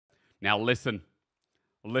Now listen.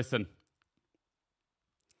 Listen.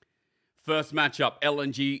 First matchup,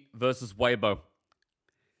 LNG versus Weibo.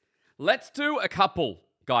 Let's do a couple,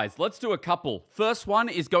 guys. Let's do a couple. First one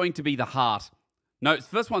is going to be the heart. No,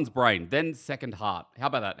 first one's brain, then second heart. How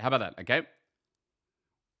about that? How about that, okay? What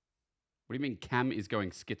do you mean Cam is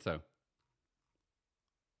going schizo?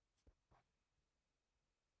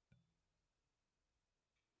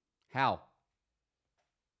 How?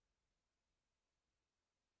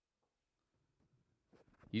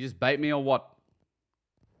 You just bait me or what?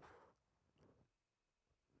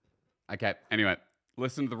 Okay, anyway.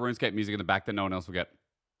 Listen to the RuneScape music in the back that no one else will get.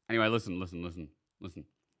 Anyway, listen.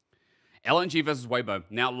 LNG versus Weibo.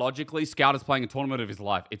 Now, logically, Scout is playing a tournament of his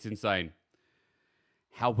life. It's insane.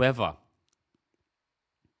 However,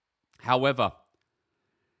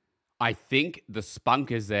 I think the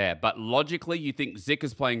spunk is there. But logically, you think Zik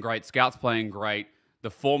is playing great, Scout's playing great, the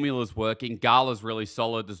formula's working, Gala's really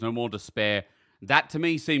solid, there's no more despair. That, to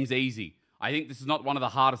me, seems easy. I think this is not one of the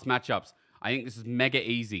hardest matchups. I think this is mega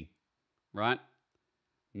easy, right?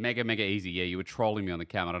 Mega easy. Yeah, you were trolling me on the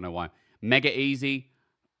cam. I don't know why. Mega easy.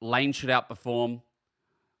 Lane should outperform.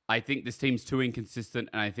 I think this team's too inconsistent,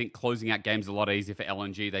 and I think closing out games is a lot easier for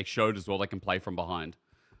LNG. They showed as well they can play from behind.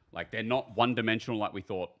 Like, they're not one-dimensional like we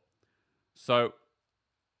thought. So,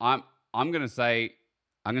 I'm gonna say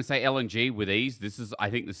LNG with ease. This is, I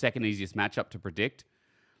think, the second easiest matchup to predict.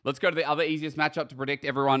 Let's go to the other easiest matchup to predict.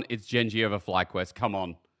 Everyone, it's GENG over FlyQuest. Come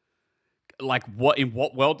on. Like, in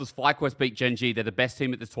what world does FlyQuest beat GENG? They're the best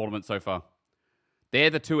team at this tournament so far. They're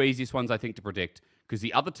the two easiest ones, I think, to predict. Because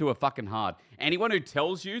the other two are fucking hard. Anyone who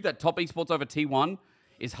tells you that top esports over T1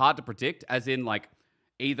 is hard to predict, as in, like,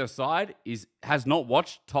 either side has not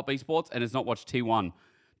watched top esports and has not watched T1.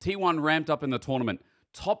 T1 ramped up in the tournament.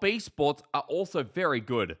 Top esports are also very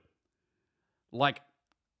good. Like,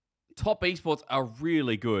 top esports are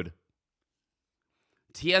really good.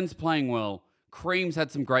 Tien's playing well. Cream's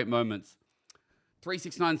had some great moments.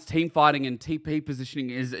 369's team fighting and TP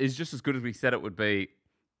positioning is just as good as we said it would be.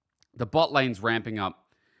 The bot lane's ramping up.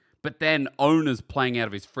 But then Owner's playing out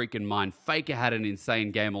of his freaking mind. Faker had an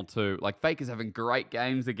insane game or two. Like, Faker's having great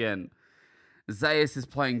games again. Zayas is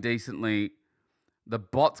playing decently. The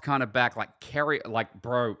bot's kind of back.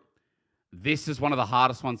 Bro, this is one of the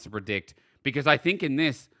hardest ones to predict. Because I think in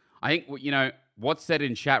this, what's said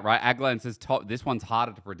in chat, right? Aglan says this one's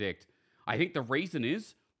harder to predict. I think the reason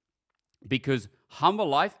is because Humble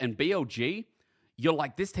Life and BLG, you're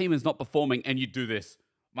like, this team is not performing, and you do this.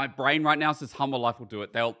 My brain right now says Humble Life will do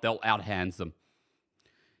it. They'll outhands them.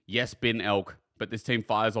 Yes, Bin Elk, but this team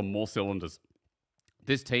fires on more cylinders.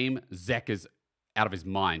 This team, Zek is out of his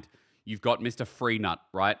mind. You've got Mr. Freenut,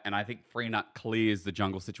 right? And I think Freenut clears the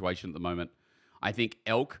jungle situation at the moment. I think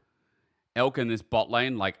Elk in this bot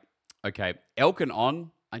lane, like, okay, Elk and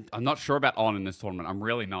On, I'm not sure about On in this tournament. I'm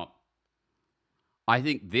really not. I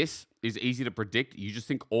think this is easy to predict. You just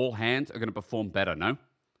think all hands are going to perform better, no?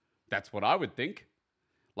 That's what I would think.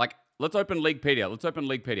 Like, let's open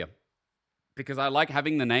Leaguepedia. Because I like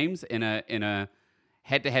having the names in a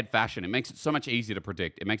head-to-head fashion. It makes it so much easier to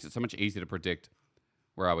predict.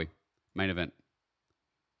 Where are we? Main event.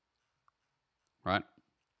 Right?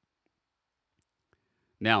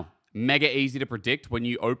 Now, mega easy to predict when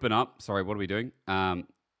you open up. Sorry, what are we doing? My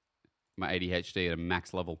ADHD at a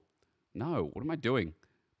max level. No, what am I doing?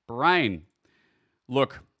 Brain.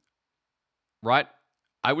 Look, right?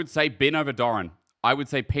 I would say Bin over Doran. I would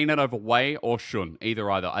say Peanut over Wei or Shun.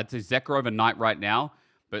 Either. I'd say Zekker over Knight right now.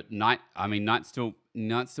 But Knight's still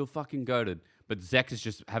fucking goated. But Zek is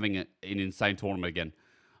just having an insane tournament again.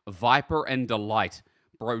 Viper and Delight.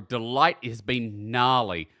 Bro, Delight has been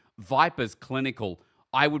gnarly. Viper's clinical.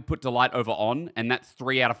 I would put Delight over On, and that's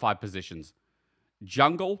 3 out of 5 positions.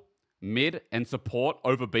 Jungle, mid, and support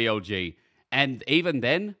over BLG. And even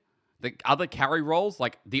then, the other carry roles,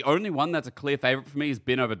 like, the only one that's a clear favorite for me is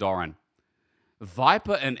Bin over Doran.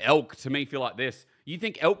 Viper and Elk, to me, feel like this. You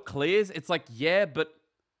think Elk clears? It's like, yeah, but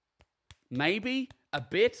maybe a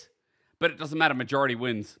bit. But it doesn't matter. Majority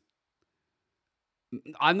wins.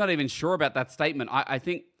 I'm not even sure about that statement. I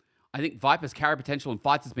think Viper's carry potential in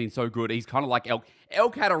fights has been so good. He's kind of like Elk.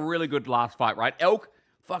 Elk had a really good last fight, right? Elk,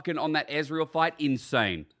 fucking on that Ezreal fight,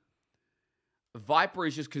 insane. Viper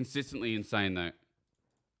is just consistently insane, though.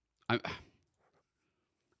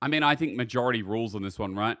 I think majority rules on this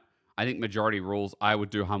one, right? I think majority rules. I would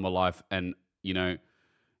do Humble Life, and, you know,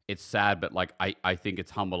 it's sad, but, like, I think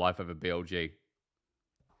it's Humble Life over BLG.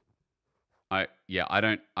 I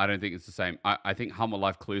don't think it's the same. I think Humble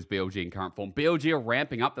Life clears BLG in current form. BLG are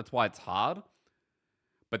ramping up. That's why it's hard.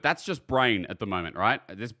 But that's just brain at the moment, right?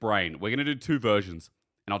 This brain. We're going to do 2 versions,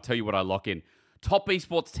 and I'll tell you what I lock in. Top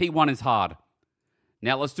esports T1 is hard.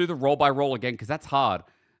 Now let's do the roll by roll again because that's hard.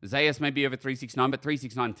 Zayas may be over 369, but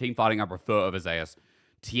 369 team fighting I prefer over Zayas.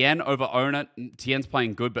 Tien over Owner. Tien's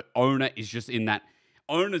playing good, but Owner is just in that.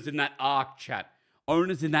 Owner's in that arc, chat.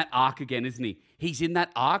 Owner's in that arc again, isn't he? He's in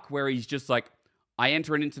that arc where he's just like, I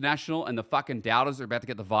enter an international and the fucking doubters are about to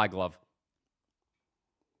get the Vi glove.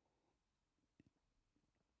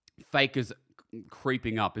 Faker's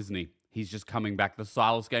creeping up, isn't he? He's just coming back. The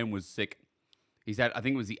Silas game was sick. He's had, I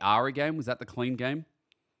think it was the Ari game. Was that the clean game?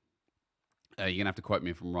 You're going to have to quote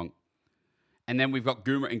me if I'm wrong. And then we've got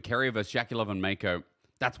Goomer and Kerry versus Jakilov and Mako.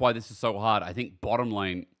 That's why this is so hard. I think bottom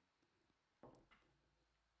lane.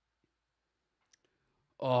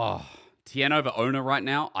 Oh, Tien over Owner right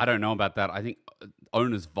now? I don't know about that. I think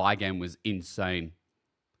Owner's Vi game was insane.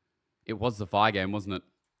 It was the Vi game, wasn't it?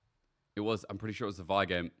 It was. I'm pretty sure it was the Vi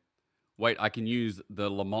game. Wait, I can use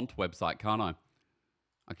the Lamont website, can't I?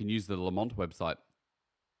 I can use the Lamont website.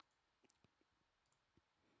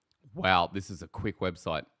 Wow, this is a quick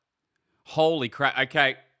website. Holy crap.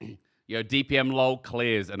 Okay. Yo, DPM lol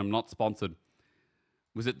clears, and I'm not sponsored.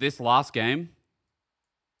 Was it this last game?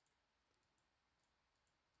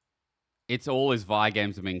 It's all his Vi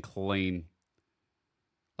games have been clean.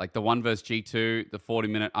 Like the one versus G2, the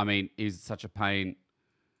 40-minute, I mean, is such a pain.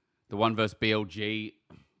 The one versus BLG,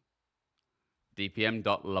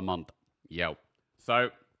 DPM.Lamont. Yo. So,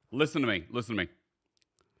 listen to me. Listen to me.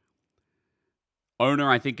 Owner,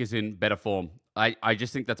 I think, is in better form. I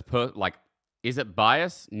just think that's like, is it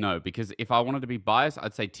bias? No, because if I wanted to be biased,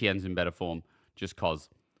 I'd say Tien's in better form. Just cause.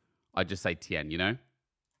 I'd just say Tien, you know?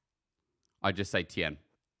 I'd just say Tien.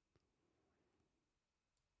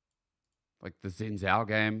 Like the Xin Zhao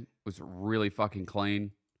game was really fucking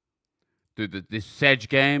clean. Dude, this Sedge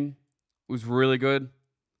game was really good.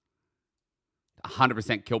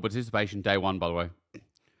 100% kill participation day one, by the way,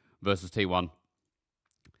 versus T1.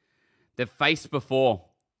 They've faced before,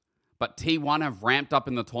 but T1 have ramped up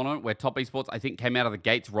in the tournament where Top Esports, I think, came out of the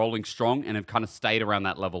gates rolling strong and have kind of stayed around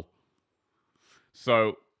that level.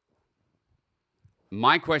 So,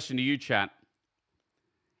 my question to you, chat,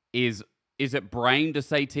 is it brain to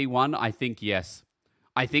say T1? I think yes.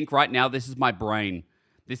 I think right now this is my brain.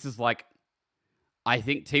 This is like, I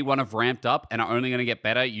think T1 have ramped up and are only going to get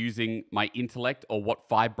better using my intellect or what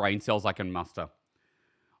 5 brain cells I can muster.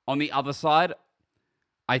 On the other side,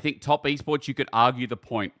 I think Top Esports, you could argue the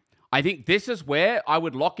point. I think this is where I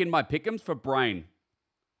would lock in my pick'ems for brain.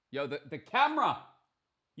 Yo, the camera.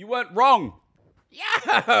 You weren't wrong.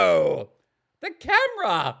 Yo, the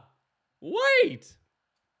camera. Wait.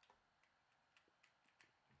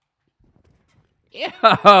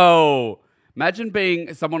 Yo. Imagine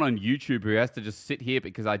being someone on YouTube who has to just sit here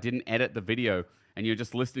because I didn't edit the video and you're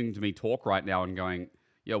just listening to me talk right now and going,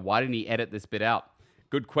 yo, why didn't he edit this bit out?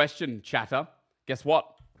 Good question, chatter. Guess what?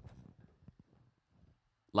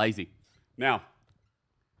 Lazy. Now,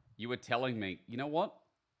 you were telling me, you know what?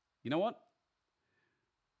 You know what?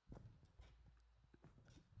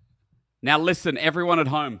 Now listen, everyone at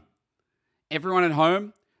home. Everyone at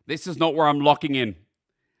home, this is not where I'm locking in.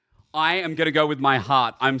 I am going to go with my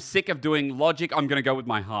heart. I'm sick of doing logic. I'm going to go with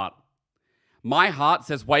my heart. My heart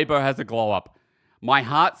says Weibo has a glow up. My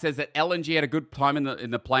heart says that LNG had a good time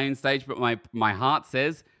in the playing stage, but my heart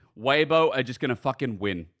says Weibo are just going to fucking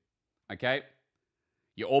win. Okay?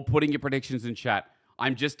 You're all putting your predictions in chat.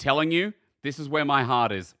 I'm just telling you, this is where my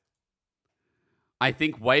heart is. I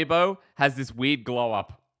think Weibo has this weird glow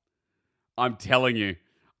up. I'm telling you.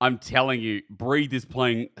 Breathe is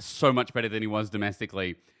playing so much better than he was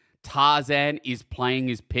domestically. Tarzan is playing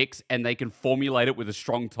his picks and they can formulate it with a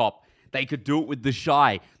strong top. They could do it with the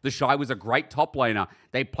Shy. The Shy was a great top laner.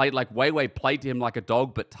 They played like Weiwei played to him like a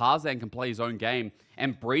dog, but Tarzan can play his own game.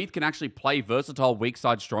 And Breathe can actually play versatile, weak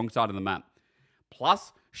side, strong side of the map.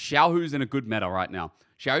 Plus, Xiaohu's in a good meta right now.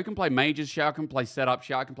 Xiao can play mages, Xiao can play setup,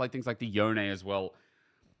 Xiao can play things like the Yone as well.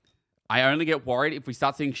 I only get worried if we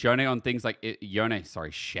start seeing Shone on things like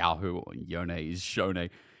Xiaohu, Yone is Shone.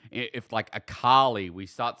 If like Akali, we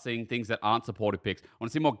start seeing things that aren't supported picks. I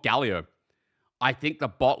want to see more Galio. I think the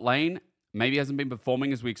bot lane maybe hasn't been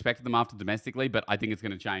performing as we expected them after domestically, but I think it's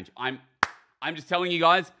going to change. I'm just telling you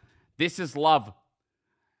guys, this is love.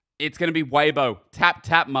 It's going to be Weibo. Tap,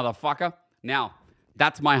 tap, motherfucker. Now,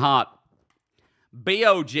 that's my heart.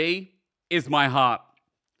 BOG is my heart.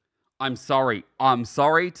 I'm sorry. I'm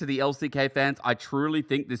sorry to the LCK fans. I truly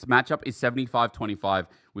think this matchup is 75-25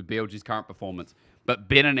 with BLG's current performance. But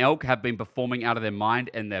Ben and Elk have been performing out of their mind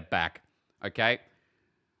and they're back. Okay?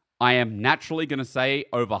 I am naturally going to say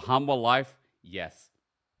over Humble Life, yes.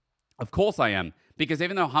 Of course I am. Because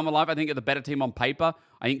even though Hum Alive, I think, are the better team on paper,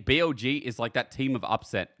 I think BLG is like that team of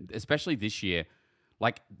upset, especially this year.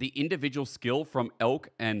 Like, the individual skill from Elk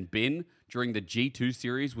and Bin during the G2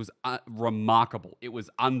 series was remarkable. It was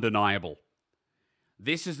undeniable.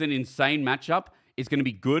 This is an insane matchup. It's going to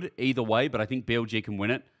be good either way, but I think BLG can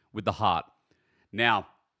win it with the heart. Now,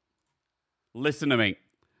 listen to me.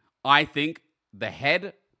 I think the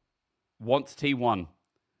head wants T1.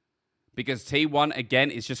 Because T1,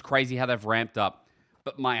 again, is just crazy how they've ramped up.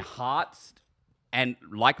 But my heart, and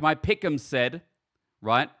like my pick'em said,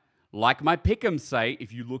 right? Like my pick'em say,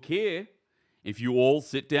 if you look here, if you all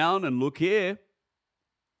sit down and look here,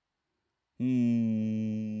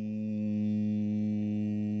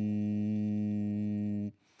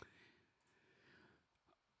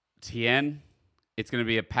 Tien, it's going to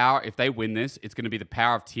be a power. If they win this, it's going to be the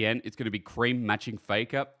power of Tien. It's going to be Cream matching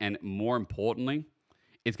Faker. And more importantly,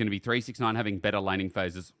 it's going to be 369 having better laning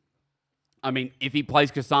phases. I mean, if he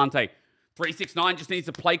plays Cassante, 369 just needs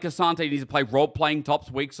to play Cassante. He needs to play role-playing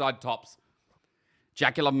tops, weak side tops.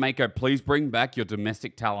 Jacula Mako, please bring back your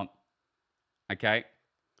domestic talent. Okay?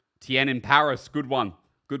 Tien in Paris, good one.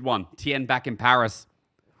 Good one. Tien back in Paris.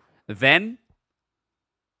 Then,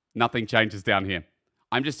 nothing changes down here.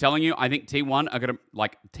 I'm just telling you, I think T1 are going to,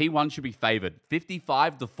 like, T1 should be favored.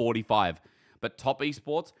 55 to 45. But top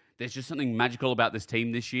esports, there's just something magical about this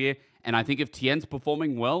team this year. And I think if Tien's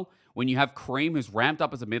performing well, when you have Cream, who's ramped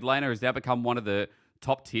up as a mid laner, has now become one of the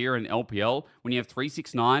top tier in LPL, when you have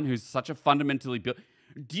 369, who's such a fundamentally built...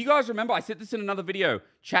 Do you guys remember? I said this in another video.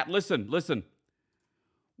 Chat, listen.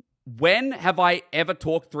 When have I ever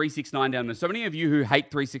talked 369 down? There's so many of you who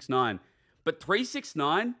hate 369. But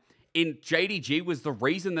 369 in JDG was the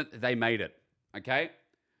reason that they made it. Okay?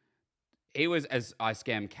 He was, as I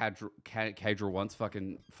scammed Cadra once,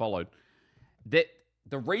 fucking followed. The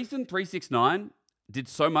reason 369 did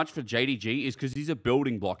so much for JDG is because he's a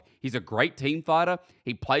building block. He's a great team fighter.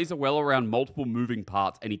 He plays well around multiple moving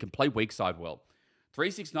parts, and he can play weak side well.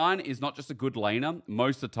 369 is not just a good laner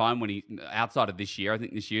most of the time when he, outside of this year. I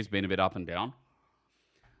think this year's been a bit up and down.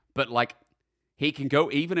 But, like, he can go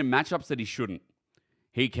even in matchups that he shouldn't.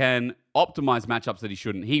 He can optimize matchups that he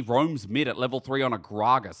shouldn't. He roams mid at level 3 on a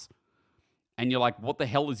Gragas. And you're like, what the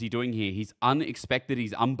hell is he doing here? He's unexpected.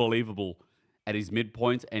 He's unbelievable at his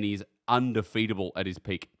midpoints, and he's undefeatable at his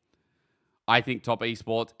peak. I think top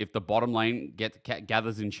esports, if the bottom lane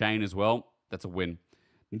gathers in chain as well, that's a win.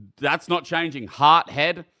 That's not changing. Heart,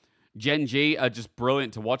 head, GENG are just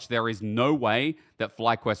brilliant to watch. There is no way that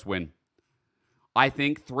FlyQuest win. I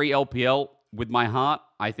think 3 LPL with my heart.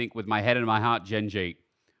 I think with my head and my heart, GENG.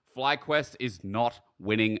 FlyQuest is not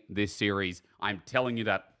winning this series. I'm telling you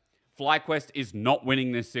that. FlyQuest is not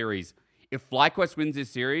winning this series. If FlyQuest wins this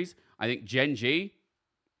series, I think GENG,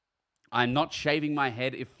 I'm not shaving my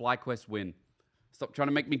head if FlyQuest win. Stop trying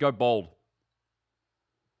to make me go bold.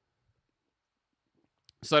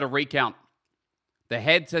 So to recount, the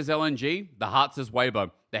head says LNG, the heart says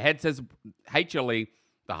Weibo. The head says HLE,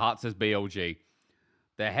 the heart says BLG.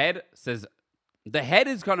 The head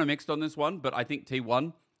is kind of mixed on this one, but I think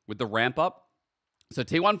T1 with the ramp up. So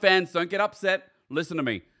T1 fans, don't get upset. Listen to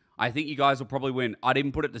me. I think you guys will probably win. I'd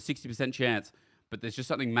even put it to 60% chance, but there's just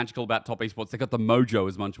something magical about top esports. They got the mojo,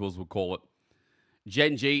 as Munchwills would call it.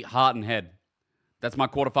 GENG, heart and head. That's my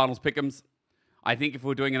quarterfinals pick'ems. I think if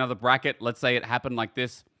we're doing another bracket, let's say it happened like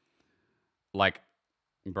this. Like,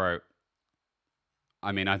 bro,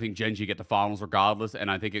 I mean, I think GENG get to finals regardless, and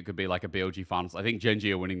I think it could be like a BLG finals. I think GENG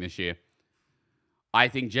are winning this year. I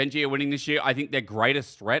think GENG are winning this year. I think their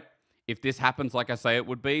greatest threat, if this happens like I say it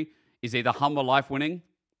would be, is either Humble Life winning,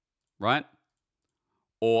 right?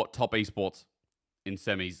 Or top esports in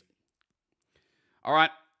semis. All right.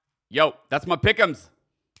 Yo, that's my pick'ems.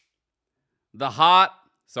 The heart,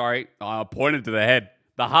 sorry, I pointed to the head.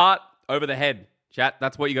 The heart over the head. Chat,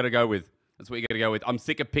 that's what you got to go with. That's what you got to go with. I'm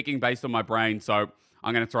sick of picking based on my brain, so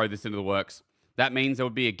I'm going to throw this into the works. That means there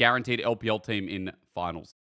would be a guaranteed LPL team in finals.